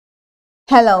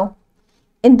Hello,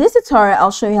 in this tutorial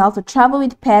I'll show you how to travel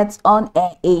with pets on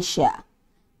Airasia.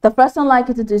 The first thing I'd like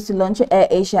you to do is to launch your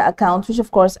Airasia account, which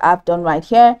of course I've done right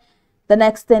here. The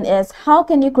next thing is, how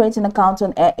can you create an account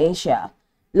on Airasia?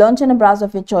 Launch in a browser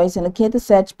of your choice and locate the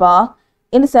search bar.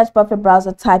 In the search bar of your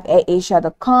browser, type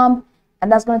airasia.com, and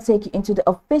that's going to take you into the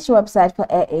official website for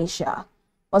Airasia.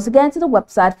 Once you get into the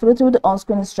website, follow through the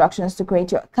on-screen instructions to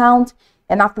create your account.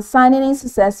 And after signing in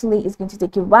successfully, it's going to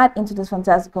take you right into this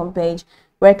fantastic homepage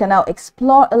where you can now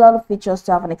explore a lot of features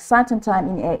to have an exciting time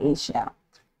in Airasia.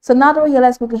 So now that we're here,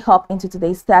 let's quickly hop into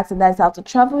today's stats, and that is how to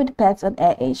travel with pets on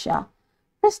Airasia.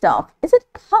 First off, is it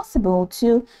possible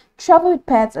to travel with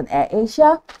pets on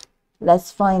Airasia?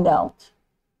 Let's find out.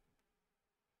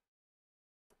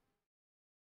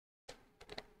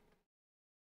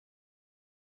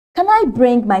 Can I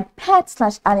bring my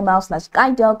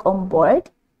pet/animal/guide dog on board?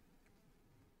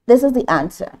 This is the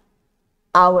answer.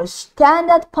 Our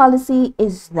standard policy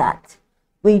is that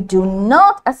we do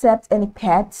not accept any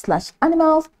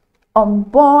pets/animals on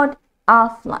board our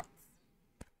flights.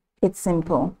 It's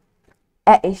simple.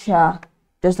 Airasia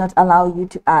does not allow you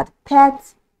to add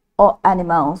pets or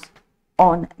animals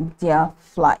on their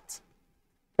flight.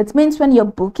 It means when you're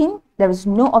booking, there is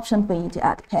no option for you to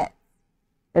add pets.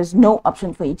 There's no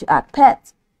option for you to add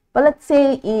pets. But let's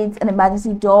say it's an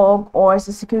emergency dog or it's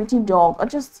a security dog or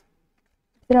just,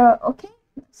 okay,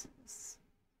 let's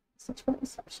search for the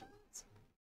exceptions.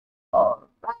 All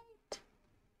right.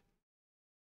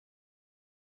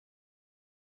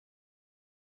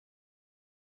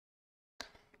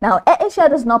 Now, Airasia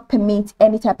does not permit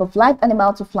any type of live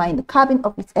animal to fly in the cabin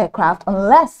of its aircraft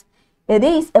unless it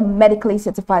is a medically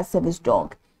certified service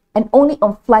dog. And only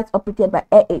on flights operated by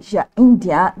Airasia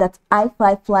India, that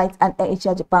I-Fly flights and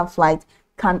Airasia Japan flights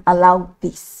can allow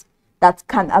this. That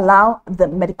can allow the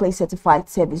medically certified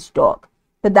service dog.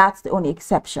 But that's the only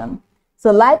exception.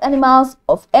 So live animals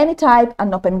of any type are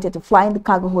not permitted to fly in the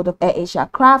cargo hold of Airasia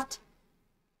craft.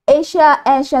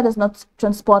 Airasia does not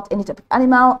transport any type of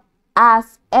animal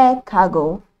as air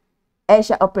cargo.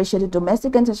 Airasia operates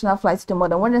domestic and international flights to more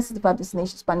than 165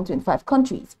 destinations spanning 25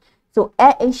 countries. So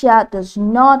Airasia does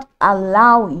not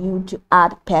allow you to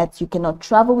add pets. You cannot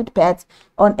travel with pets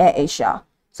on Airasia.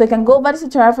 So you can go over this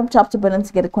tutorial from top to bottom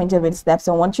to get acquainted with the steps.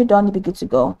 And once you're done, you'll be good to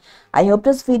go. I hope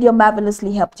this video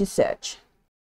marvelously helped you search.